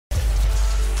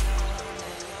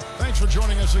for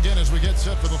joining us again as we get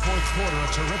set for the fourth quarter.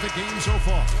 A terrific game so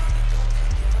far.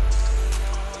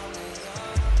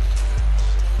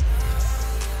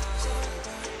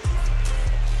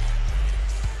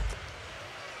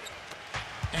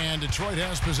 And Detroit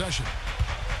has possession.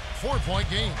 4-point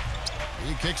game.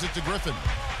 He kicks it to Griffin.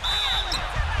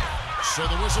 So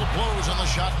the whistle blows on the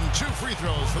shot and 2 free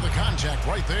throws for the contact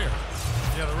right there.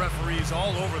 Yeah, the referee's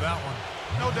all over that one.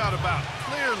 No doubt about it.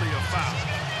 Clearly a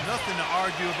foul. Nothing to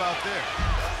argue about there.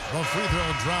 The free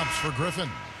throw drops for Griffin.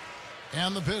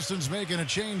 And the Pistons making a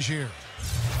change here.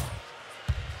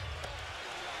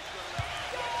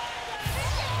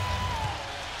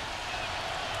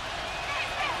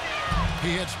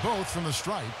 He hits both from the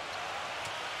stripe.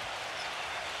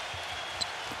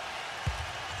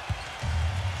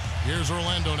 Here's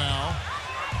Orlando now.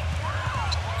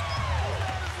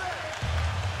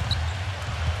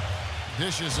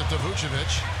 Dishes it to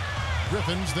Vucevic.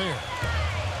 Griffin's there.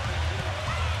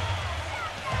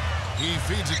 He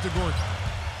feeds it to Gordon.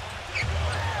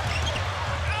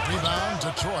 Rebound,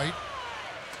 Detroit.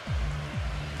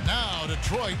 Now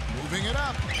Detroit moving it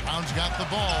up. Brown's got the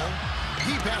ball.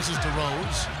 He passes to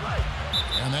Rose.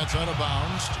 And that's out of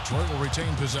bounds. Detroit will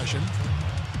retain possession.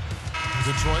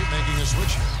 Detroit making a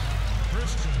switch.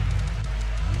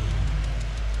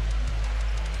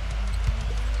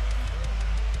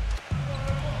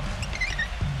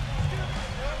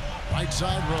 Right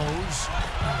side, Rose.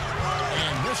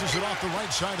 And misses it off the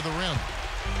right side of the rim.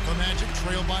 The Magic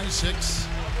trail by 6.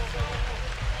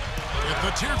 With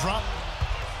the teardrop.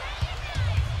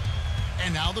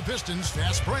 And now the Pistons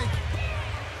fast break.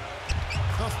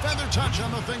 The feather touch on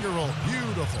the finger roll.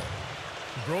 Beautiful.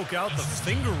 Broke out the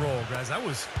finger roll, guys. That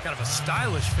was kind of a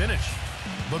stylish finish.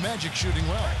 The Magic shooting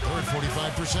well. They're at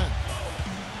 45%.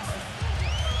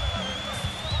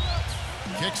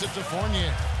 Kicks it to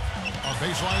Fournier. A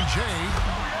baseline J.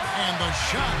 And the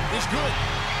shot is good.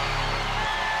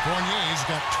 Fournier's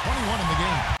got 21 in the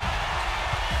game.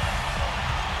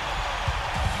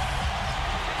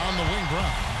 On the wing,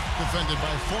 Brown. Defended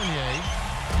by Fournier.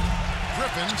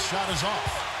 Griffin's shot is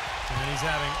off. And he's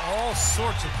having all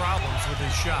sorts of problems with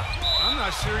his shot. I'm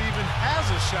not sure he even has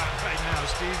a shot right now,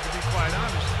 Steve, to be quite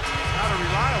honest. Not a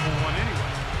reliable one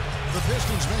anyway. The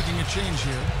Pistons making a change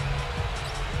here.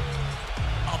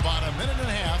 About a minute and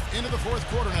a half into the fourth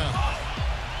quarter now.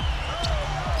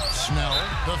 Snell,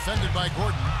 defended by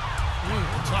Gordon.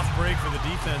 Tough break for the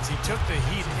defense. He took the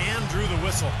heat and drew the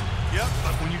whistle. Yep,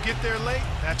 but when you get there late,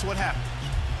 that's what happens.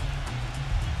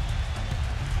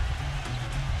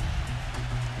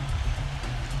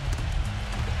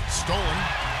 Stolen.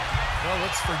 Well,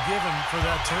 let's forgive him for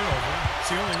that turnover.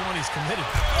 It's the only one he's committed.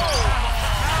 Oh,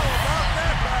 how about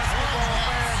that basketball,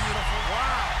 man? Beautiful.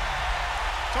 Wow.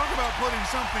 Talk about putting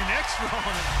something extra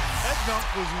on it. That dunk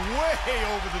was way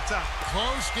over the top.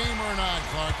 Close game or not,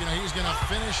 Clark, you know, he's going to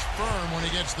finish firm when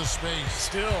he gets the space.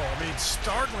 Still, I mean,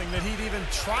 startling that he'd even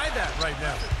try that right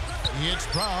now. He hits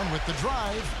Brown with the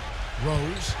drive.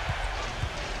 Rose.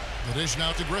 The dish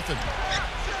now to Griffin.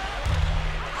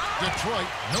 Detroit,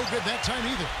 no good that time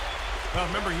either. Well,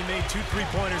 remember, he made 2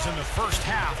 3-pointers in the first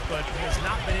half, but has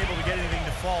not been able to get anything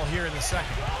to fall here in the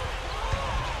second.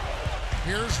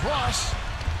 Here's Ross.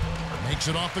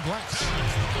 Makes it off the glass.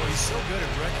 Well, he's so good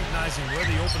at recognizing where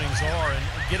the openings are and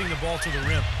getting the ball to the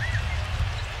rim.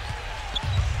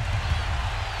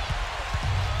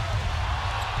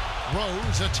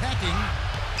 Rose attacking.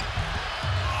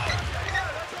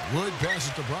 Wood passes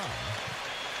to Brown.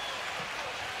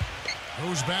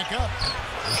 Goes back up.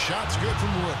 The shot's good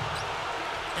from Wood.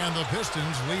 And the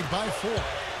Pistons lead by 4.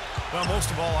 Well, most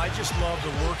of all, I just love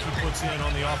the work he puts in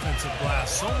on the offensive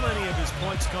glass. So many of his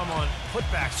points come on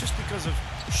putbacks just because of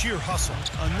sheer hustle.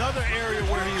 Another area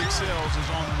where he excels is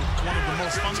on one of the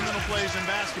most fundamental plays in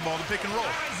basketball, the pick and roll.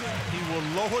 He will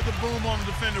lower the boom on the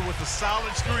defender with a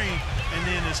solid screen and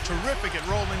then is terrific at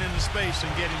rolling into space and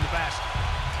getting the basket.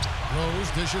 Rose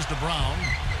dishes to Brown.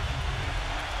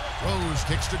 Rose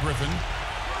kicks to Griffin.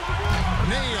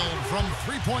 Nailed from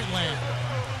three-point land.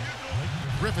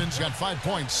 Griffin's got 5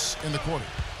 points in the quarter.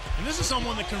 And this is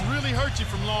someone that can really hurt you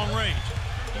from long range.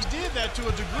 He did that to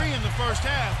a degree in the first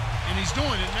half, and he's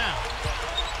doing it now.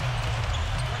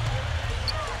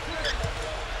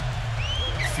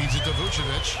 Feeds it to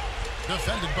Vucevic.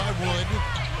 Defended by Wood.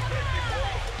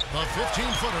 The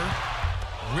 15-footer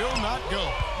will not go.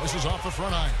 This is off the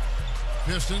front iron.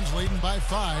 Pistons leading by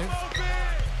 5.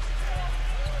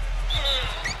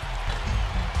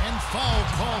 And foul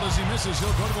called as he misses.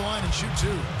 He'll go to the line and shoot 2.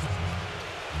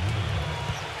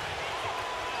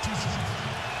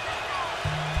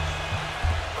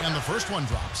 And the first one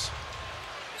drops.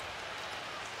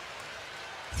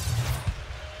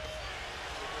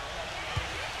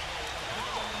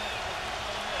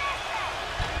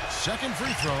 Second free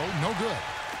throw, no good.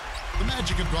 The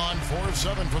Magic have gone 4 of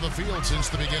 7 from the field since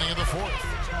the beginning of the fourth.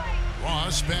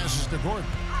 Ross passes to Gordon.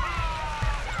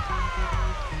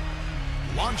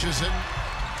 Launches it.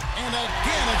 And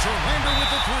again, it's Orlando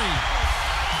with the three.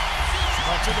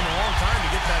 Well, it took him a long time to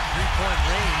get that three-point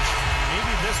range.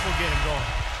 Maybe this will get him going.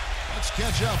 Let's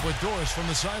catch up with Doris from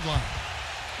the sideline.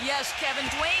 Yes, Kevin,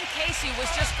 Dwayne Casey was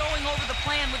just going over the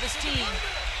plan with his team.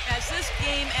 As this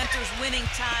game enters winning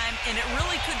time, and it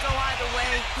really could go either way,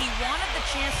 he wanted the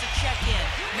chance to check in,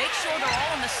 make sure they're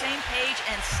all on the same page,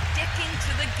 and sticking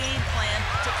to the game plan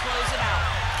to close it out.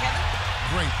 Kevin?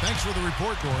 Great. Thanks for the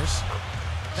report, Doris.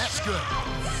 That's good.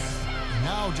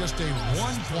 Now just a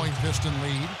 1-point Piston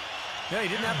lead. Yeah,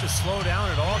 he didn't have to slow down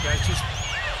at all, guys. Just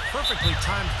perfectly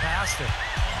timed pass there.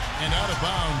 And out of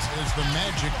bounds is the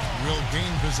Magic will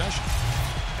gain possession.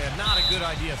 And not a good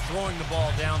idea throwing the ball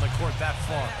down the court that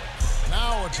far.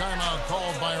 Now a timeout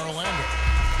called by Orlando.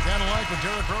 Kind of like what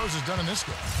Derrick Rose has done in this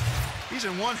game. He's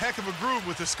in one heck of a groove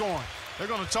with the scoring. They're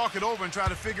going to talk it over and try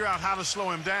to figure out how to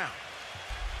slow him down.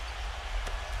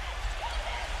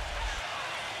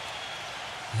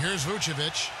 Here's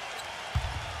Vucevic.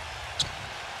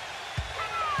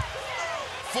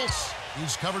 Fultz.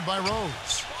 He's covered by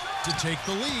Rose to take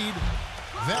the lead.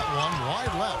 That one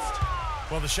wide left.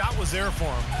 Well, the shot was there for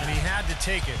him, and he had to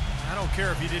take it. I don't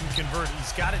care if he didn't convert.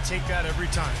 He's got to take that every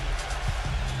time.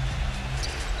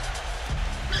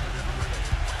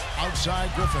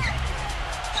 Outside Griffin.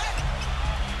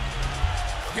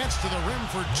 Gets to the rim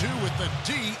for 2 with the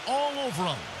D all over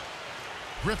him.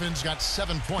 Griffin's got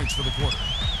 7 points for the quarter.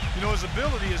 You know, his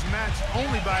ability is matched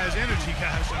only by his energy,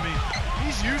 guys. I mean,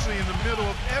 he's usually in the middle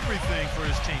of everything for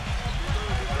his team.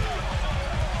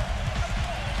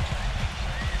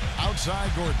 Outside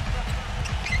Gordon.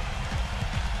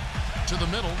 To the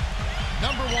middle.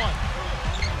 Number 1.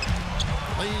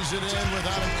 Lays it in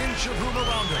without an inch of room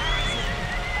around him.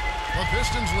 The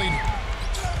Pistons leading.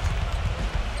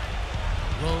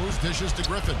 Rose dishes to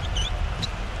Griffin.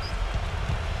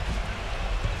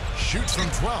 Shoots from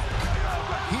 12.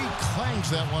 He clangs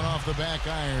that one off the back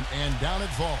iron, and down it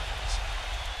falls.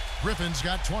 Griffin's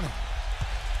got 20.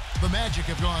 The Magic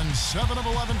have gone 7 of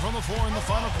 11 from the floor in the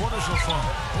final quarter so far.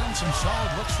 Been some solid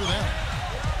looks for them.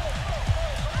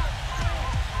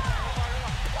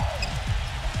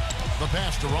 The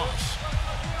pass to Ross.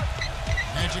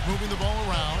 Magic moving the ball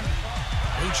around.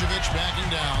 Vucevic backing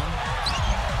down.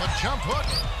 The jump hook.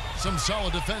 Some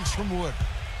solid defense from Wood.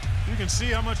 You can see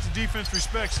how much the defense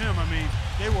respects him. I mean,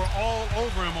 they were all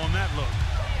over him on that look.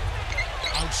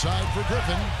 Outside for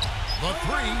Griffin. The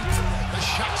three. The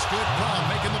shot's good. Brown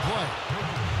making the play.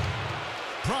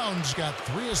 Brown's got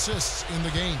 3 assists in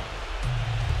the game.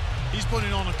 He's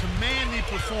putting on a commanding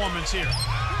performance here.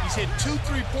 He's hit 2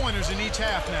 3-pointers in each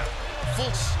half now.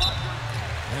 Fultz.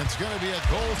 And it's going to be a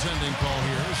goaltending call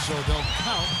here, so they'll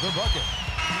count the bucket.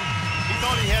 He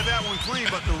thought he had that one clean,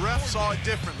 but the ref saw it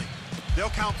differently.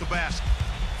 They'll count the basket.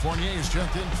 Fournier's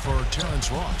jumped in for Terrence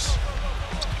Ross.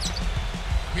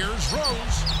 Here's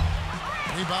Rose.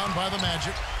 Rebound by the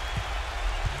Magic.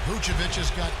 Vucevic has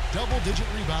got double-digit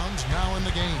rebounds now in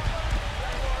the game.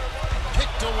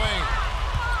 Kicked away.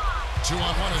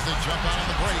 2-on-1 as they jump out on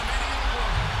the break.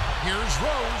 Here's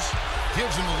Rose.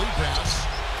 Gives him the lead pass.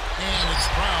 And it's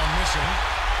Brown missing.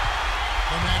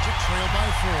 The Magic trail by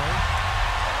 4.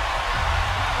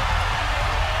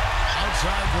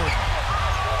 Outside Gordon.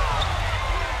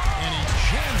 And he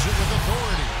jams it with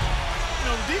authority. You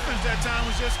know, the defense that time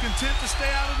was just content to stay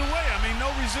out of the way. I mean,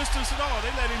 no resistance at all. They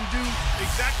let him do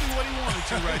exactly what he wanted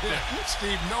to right there.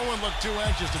 Steve, no one looked too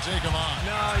anxious to take him on.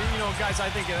 No, you know, guys, I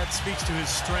think that speaks to his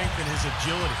strength and his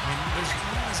agility. I mean,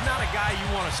 he's not a guy you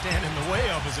want to stand in the way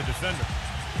of as a defender.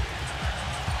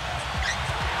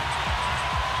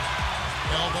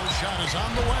 Elbow shot is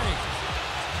on the way.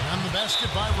 And the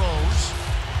basket by Rose.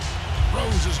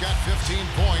 Rose has got 15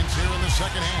 points here in the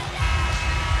second half.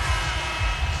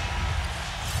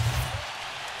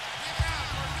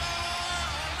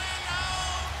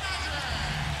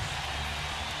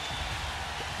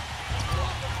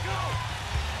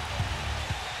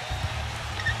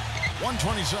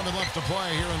 .127 left to play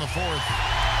here in the fourth.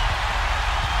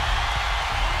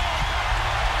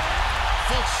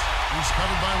 Fultz, he's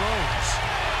covered by Rose.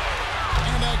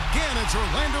 And again, it's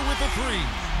Orlando with the three.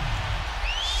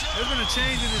 There's been a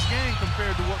change in his game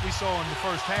compared to what we saw in the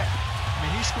first half. I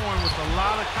mean, he's scoring with a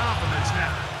lot of confidence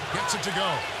now. Gets it to go.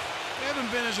 They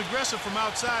haven't been as aggressive from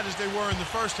outside as they were in the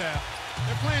first half.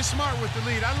 They're playing smart with the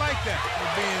lead. I like that.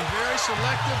 They're being very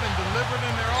selective and deliberate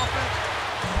in their offense.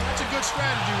 That's a good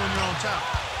strategy when you're on top.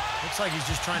 Looks like he's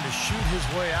just trying to shoot his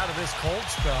way out of this cold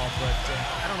spell, but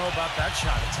I don't know about that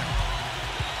shot attempt.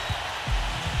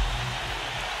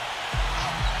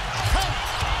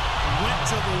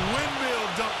 to the windmill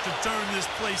dunk to turn this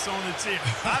place on its ear.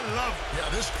 I love it.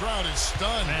 Yeah, this crowd is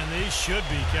stunned. Man, they should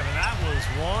be, Kevin. That was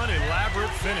one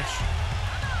elaborate finish.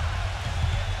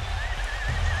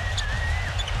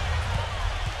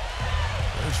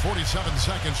 There's 47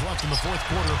 seconds left in the fourth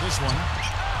quarter of this one.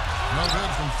 No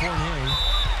good from Fournier.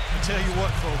 I tell you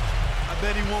what, folks, I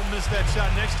bet he won't miss that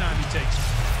shot next time he takes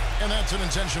it. And that's an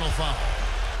intentional foul.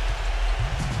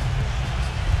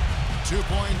 2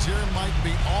 points here might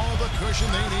be all the cushion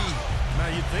they need.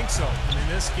 Now, you'd think so. I mean,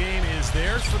 this game is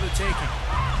theirs for the taking.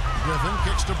 Griffin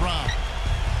kicks to Brown.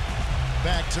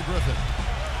 Back to Griffin.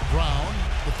 Brown,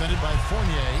 defended by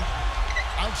Fournier.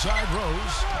 Outside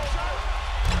Rose.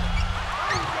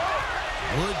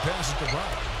 Wood passes to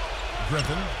Brown.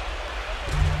 Griffin.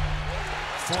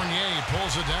 Fournier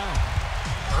pulls it down.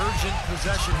 Urgent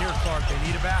possession here, Clark. They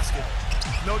need a basket.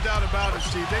 No doubt about it,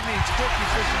 Steve. They need quick,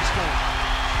 efficient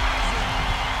scoring.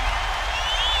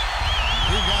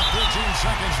 We've got 13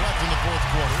 seconds left in the fourth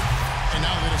quarter, and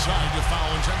now they decide to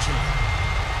foul intentionally.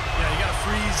 Yeah, you got to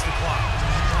freeze the clock.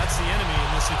 That's the enemy in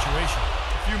this situation.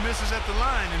 A few misses at the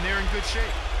line, and they're in good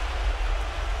shape.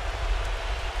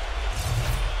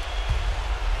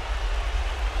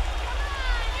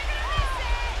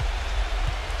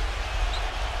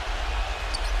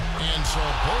 And so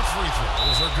both free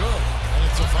throws are good, and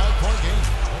it's a 5-point game.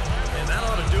 And that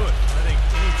ought to do it. I think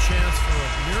any chance for a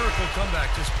miracle comeback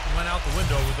just went out the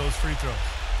window with those free throws.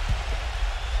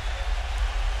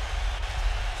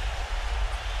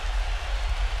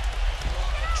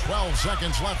 Twelve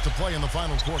seconds left to play in the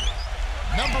final quarter.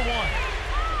 Number one.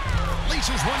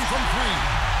 Leases one from three.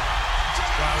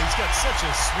 Wow, he's got such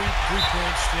a sweet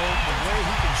three-point stroke. The way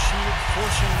he can shoot it,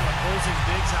 forcing opposing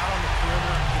bigs out on the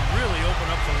perimeter, can really open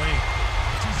up the lane.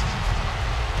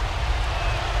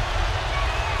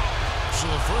 So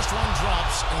the first one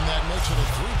drops, and that makes it a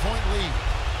 3-point lead.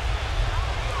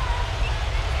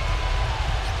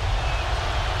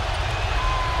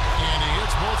 And he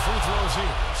hits both free throws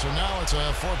here. So now it's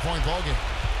a 4-point ball game.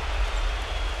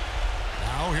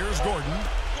 Now here's Gordon.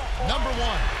 Number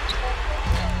one.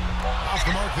 Off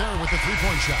the mark there with the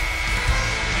three-point shot.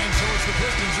 And so it's the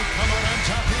Pistons who come out on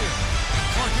top here.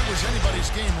 Clark, it was anybody's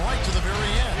game right to the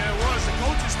very end. Yeah, it was. The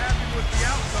coach is happy with the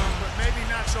outcome, but maybe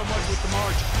not so much with the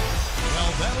margin.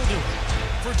 Well, that'll do it.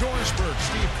 For Doris Burke,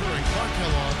 Steve Kerr, and Clark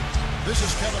Kellogg, this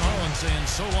is Kevin Harlan saying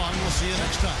so long. We'll see you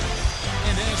next time.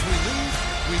 And as we leave,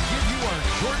 we give you our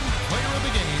Jordan Player of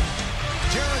the Game,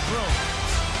 Derrick Rose.